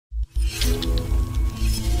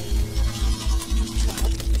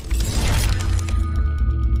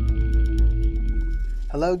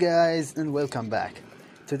Hello guys and welcome back.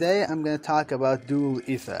 Today I'm going to talk about dual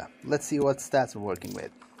ether. Let's see what stats we're working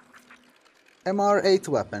with. MR8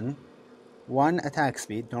 weapon, 1 attack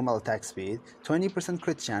speed, normal attack speed, 20%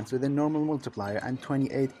 crit chance with a normal multiplier and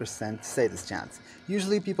 28% status chance.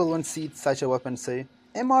 Usually people won't see such a weapon say,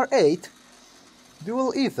 MR8?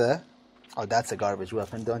 Dual ether? Oh, that's a garbage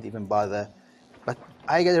weapon, don't even bother. But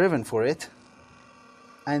I get a ribbon for it.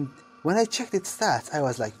 And when I checked its stats, I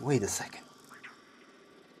was like, wait a second.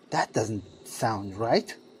 That doesn't sound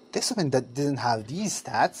right. This weapon that didn't have these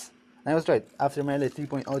stats. And I was right. After Melee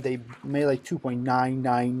 3.0, they Melee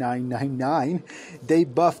 2.99999, they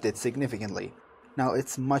buffed it significantly. Now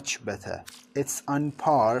it's much better. It's on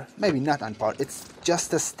par, maybe not on par, it's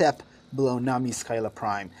just a step below Nami Skyla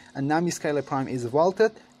Prime. And Nami Skyla Prime is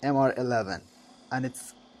vaulted MR11. And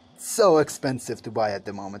it's so expensive to buy at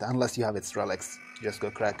the moment, unless you have its relics. Just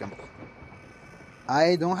go crack them.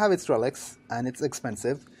 I don't have its relics, and it's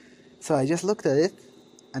expensive. So I just looked at it,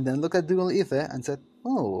 and then looked at Dual Ether, and said,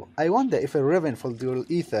 oh, I wonder if a ribbon for Dual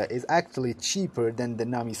Ether is actually cheaper than the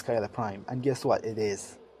Nami Skyla Prime. And guess what? It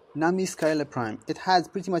is. Nami Skyla Prime, it has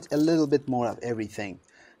pretty much a little bit more of everything.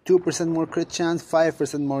 2% more crit chance,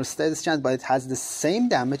 5% more status chance, but it has the same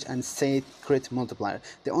damage and same crit multiplier.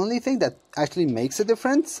 The only thing that actually makes a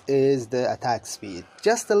difference is the attack speed.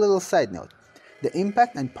 Just a little side note. The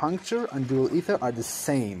impact and puncture on Dual Ether are the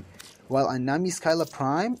same, while on Nami Skyla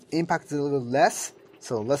Prime, impact is a little less,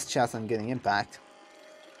 so less chance on getting impact.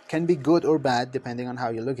 Can be good or bad depending on how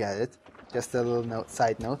you look at it. Just a little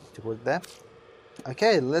side note to put there.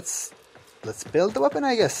 Okay, let's build the weapon,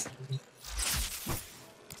 I guess.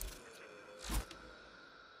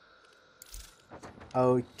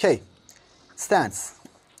 Okay, stance.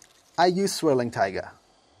 I use Swirling Tiger.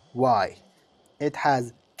 Why? It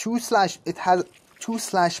has two slash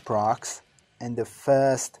procs in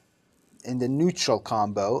the neutral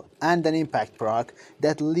combo and an impact proc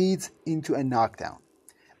that leads into a knockdown.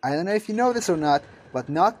 I don't know if you know this or not, but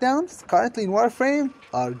knockdowns currently in Warframe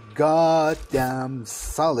are goddamn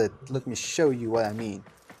solid. Let me show you what I mean.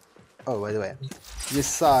 Oh, by the way, you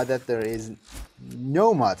saw that there is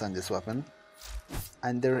no mods on this weapon,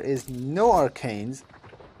 and there is no arcanes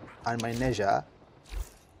on my Neja.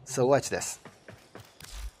 So watch this.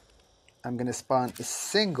 I'm gonna spawn a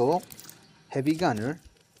single heavy gunner,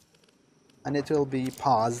 and it will be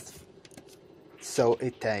paused, so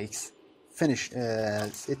it takes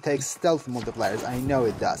stealth multipliers. I know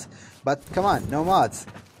it does, but come on, no mods.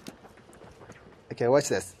 Okay, watch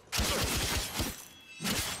this.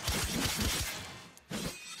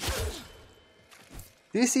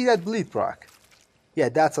 Do you see that bleed proc? Yeah,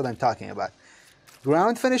 that's what I'm talking about.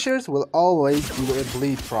 Ground finishers will always do a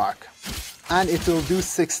bleed proc, and it will do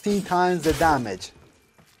 16 times the damage.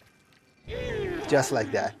 Just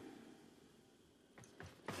like that.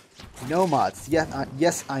 No mods.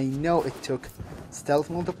 Yes, I know it took stealth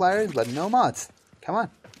multipliers, but no mods. Come on.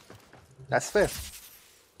 That's fair.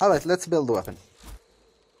 Alright, let's build the weapon.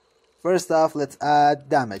 First off, let's add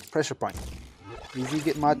damage. Pressure point.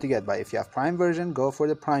 Easy mod to get by. If you have Prime version, go for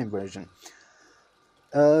the Prime version.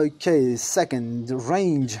 Okay, second,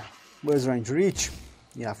 range. Where's range? Reach.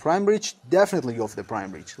 Yeah, Prime Reach, definitely go for the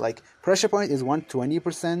Prime Reach. Like, Pressure Point is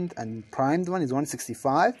 120% and Primed one is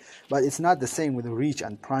 165, but it's not the same with Reach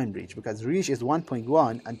and Prime Reach, because Reach is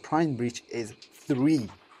 1.1 and Prime Reach is 3.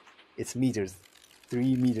 It's meters.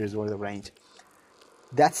 3 meters worth of range.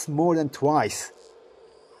 That's more than twice.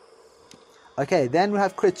 Okay, then we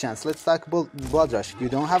have crit chance. Let's talk about Blood Rush. If you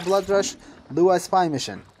don't have Blood Rush, Lua Spy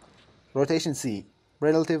Mission. Rotation C.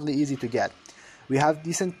 Relatively easy to get. We have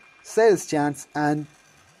decent sales chance and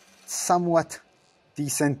somewhat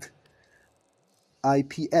decent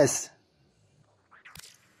IPS.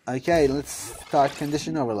 Okay, let's start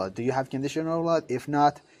Condition Overload. Do you have Condition Overload? If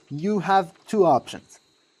not, you have two options.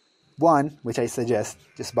 One, which I suggest,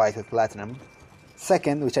 just buy it with Platinum.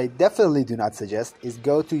 Second, which I definitely do not suggest, is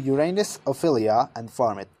go to Uranus Ophelia and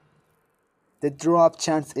farm it. The drop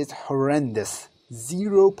chance is horrendous.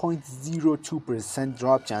 0.02%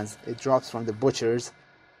 drop chance. It drops from the butchers.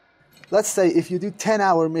 Let's say if you do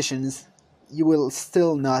 10-hour missions, you will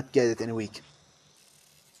still not get it in a week.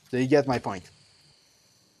 So you get my point.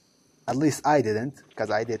 At least I didn't, because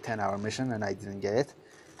I did 10-hour mission and I didn't get it.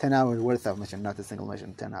 10 hours worth of mission, not a single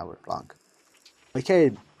mission, 10 hours long.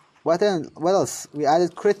 Okay, what else? We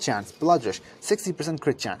added crit chance, Blood Rush, 60%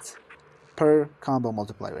 crit chance per combo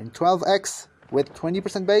multiplier. In 12x with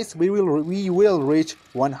 20% base, we will reach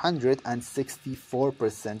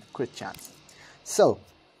 164% crit chance. So,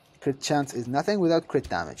 crit chance is nothing without crit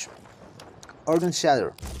damage. Organ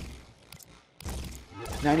Shatter,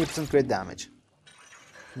 90% crit damage.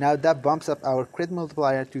 Now that bumps up our crit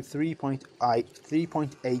multiplier to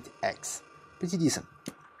 3.8x. Pretty decent.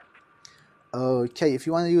 Okay, if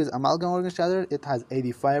you want to use Amalgam Organ Shatter, it has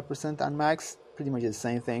 85% on max. Pretty much the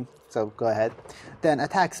same thing, so go ahead. Then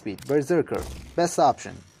attack speed, Berserker, best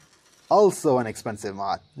option. Also an expensive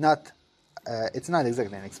mod. It's not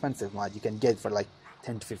exactly an expensive mod. You can get it for like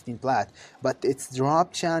 10 to 15 plat, but its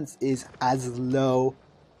drop chance is as low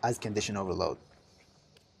as Condition Overload.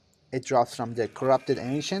 It drops from the Corrupted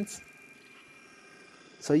Ancients.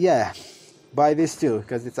 So yeah, buy this too,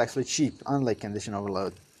 because it's actually cheap, unlike Condition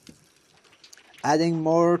Overload. Adding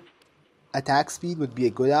more attack speed would be a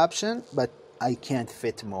good option, but I can't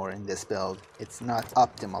fit more in this build. It's not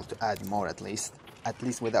optimal to add more at least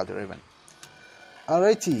without a ribbon.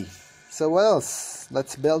 Alrighty, so what else?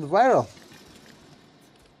 Let's build Viral.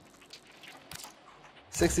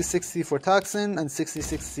 60-60 for Toxin and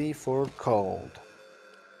 60-60 for Cold.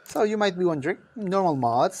 So you might be wondering, normal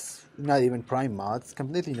mods, not even prime mods,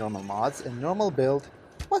 completely normal mods, a normal build,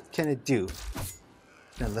 what can it do?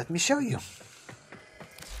 Now let me show you.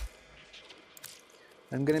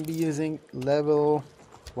 I'm gonna be using level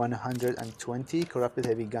 120 Corrupted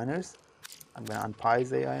Heavy Gunners. I'm gonna unpause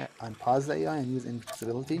the AI and use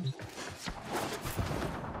Invincibility.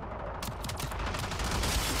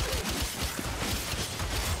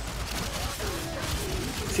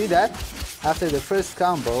 See that? After the first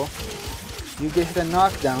combo, you get a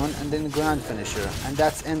knockdown and then ground finisher, and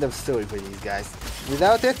that's end of story for these guys.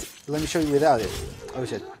 Without it, let me show you without it. Oh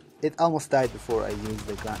shit, it almost died before I used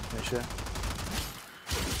the ground finisher.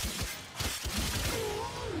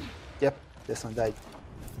 Yep, this one died.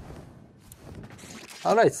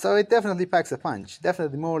 Alright, so it definitely packs a punch.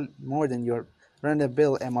 Definitely more than your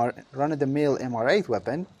run-of-the-mill MR8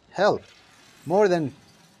 weapon. Hell, more than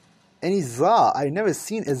any ZA. I've never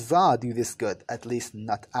seen a ZA do this good, at least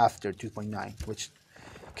not after 2.9, which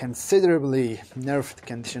considerably nerfed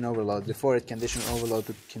Condition Overload. Before it, Condition Overload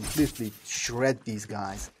would completely shred these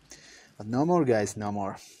guys. But no more, guys, no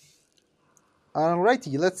more.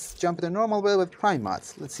 Alrighty, let's jump to the normal build with Prime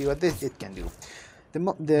mods. Let's see what it can do.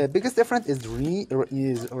 The biggest difference is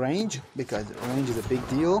range, because range is a big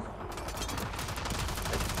deal.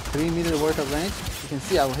 Like 3 meter worth of range. You can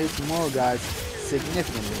see I'll hit more guys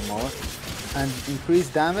significantly more. And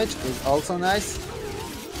increased damage is also nice.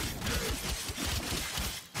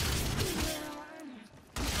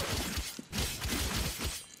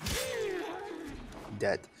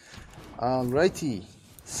 Dead. Alrighty.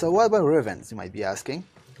 So what about Rivens, you might be asking?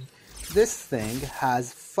 This thing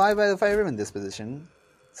has 5 out of 5 Riven disposition.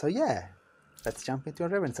 So yeah, let's jump into a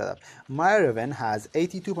Riven setup. My Riven has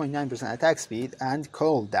 82.9% attack speed and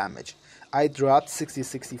cold damage. I dropped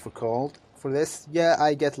 60-60 for cold. For this, yeah,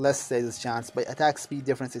 I get less status chance, but attack speed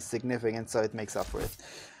difference is significant, so it makes up for it.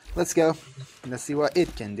 Let's go. Let's see what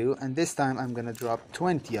it can do, and this time I'm gonna drop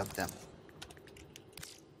 20 of them.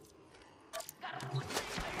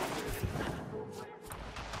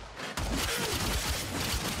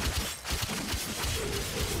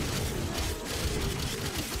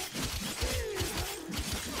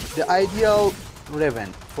 The ideal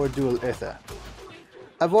Riven for dual ether.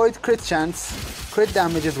 Avoid crit chance, crit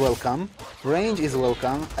damage is welcome, range is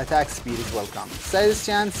welcome, attack speed is welcome. Status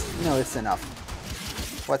chance, no, it's enough.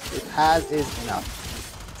 What it has is enough.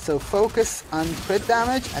 So focus on crit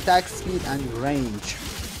damage, attack speed, and range,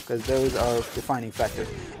 because those are defining factors.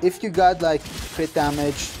 If you got like crit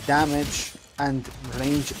damage, and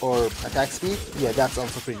range or attack speed, yeah, that's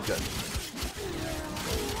also pretty good.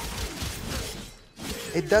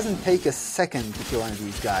 It doesn't take a second to kill one of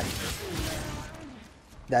these guys.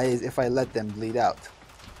 That is, if I let them bleed out.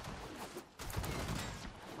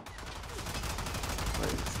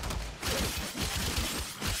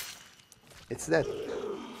 It's dead.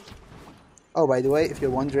 Oh, by the way, if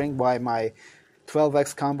you're wondering why my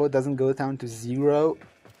 12x combo doesn't go down to 0,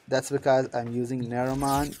 that's because I'm using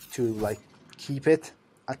Narumon to like keep it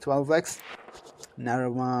at 12x.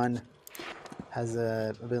 Narumon has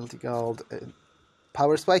a ability called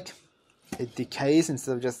Power Spike. It decays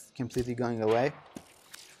instead of just completely going away.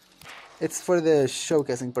 It's for the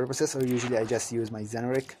showcasing purposes, or usually I just use my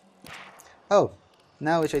Xenoric. Oh,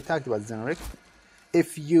 now which I talked about Xenoric.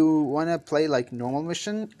 If you want to play like normal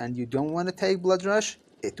mission and you don't want to take Blood Rush,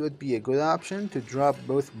 it would be a good option to drop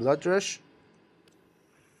both Blood Rush.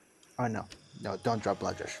 Oh no, don't drop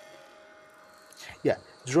Blood Rush. Yeah,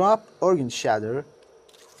 drop Organ Shatter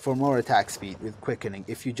for more attack speed with Quickening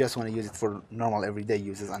if you just want to use it for normal everyday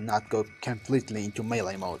uses and not go completely into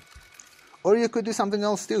melee mode. Or you could do something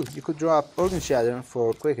else too. You could drop Organ Shatter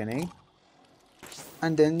for Quickening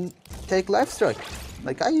and then take Life Strike.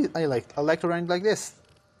 Like I like to run like this.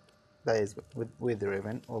 That is with the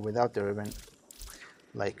ribbon, or without the ribbon.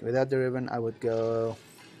 Like without the ribbon, I would go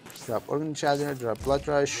drop Organ Shatter, drop Blood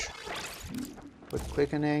Rush, put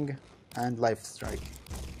Quickening, and Life Strike.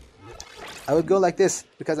 I would go like this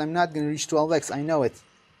because I'm not gonna reach 12x. I know it.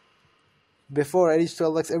 Before I reach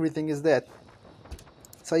 12x, everything is dead.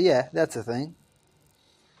 So yeah, that's a thing.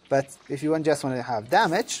 But if you just want to have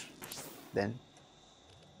damage, then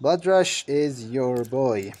Blood Rush is your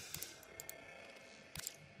boy.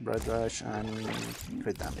 Blood Rush and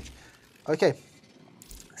crit damage. Okay,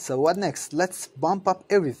 so what next? Let's bump up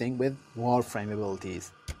everything with Warframe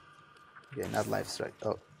abilities. Okay, not Life Strike.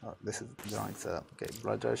 Oh, this is the wrong setup. Okay,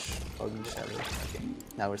 Blood Rush, Organ Shadow. Okay,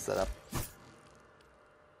 now we're set up.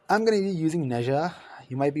 I'm gonna be using Neja.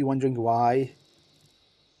 You might be wondering why.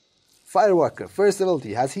 Firewalker, first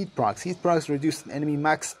ability, has heat procs. Heat procs reduce enemy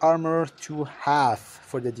max armor to half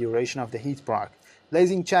for the duration of the heat proc.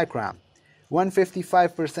 Blazing Chakram,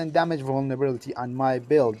 155% damage vulnerability on my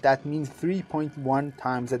build. That means 3.1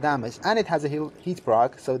 times the damage. And it has a heat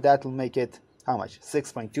proc, so that will make it, how much?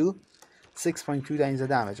 6.2? 6.2 times the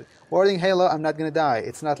damage. Warding Halo, I'm not gonna die.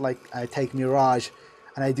 It's not like I take Mirage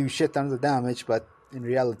and I do shit tons of damage, but in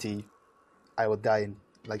reality, I would die in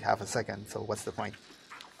like half a second, so what's the point?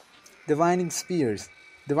 Divine Spears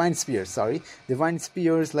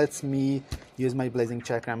lets me use my Blazing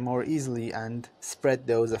Chakram more easily and spread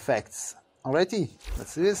those effects. Alrighty,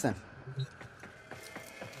 let's do this then.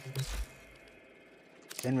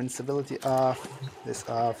 Invincibility off, this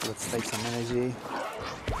off, let's take some energy.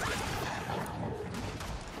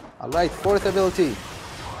 Alright, fourth ability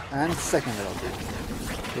and second ability.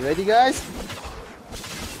 You ready, guys?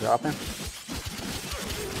 Drop him.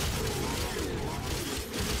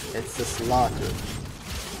 It's a slaughter.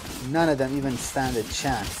 None of them even stand a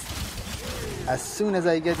chance. As soon as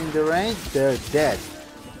I get in the range, they're dead.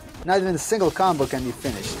 Not even a single combo can be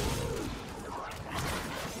finished.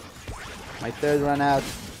 My third run out.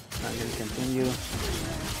 I'm gonna continue.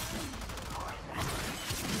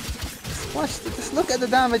 Just look at the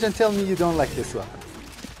damage and tell me you don't like this weapon.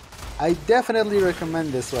 I definitely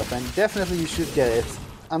recommend this weapon. Definitely you should get it.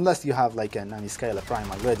 Unless you have like a Nami Skyla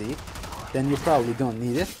Prime already. Then you probably don't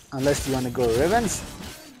need it. Unless you want to go ribbons.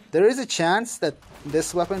 There is a chance that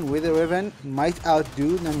this weapon with a ribbon might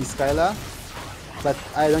outdo Nami Skyla. But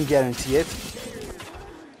I don't guarantee it.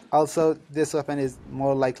 Also, this weapon is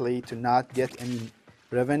more likely to not get any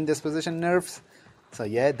ribbon disposition nerfs. So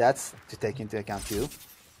yeah, that's to take into account too.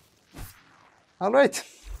 Alright.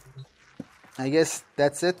 I guess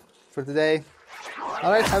that's it for today.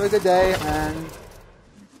 Alright, have a good day and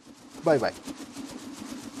bye bye.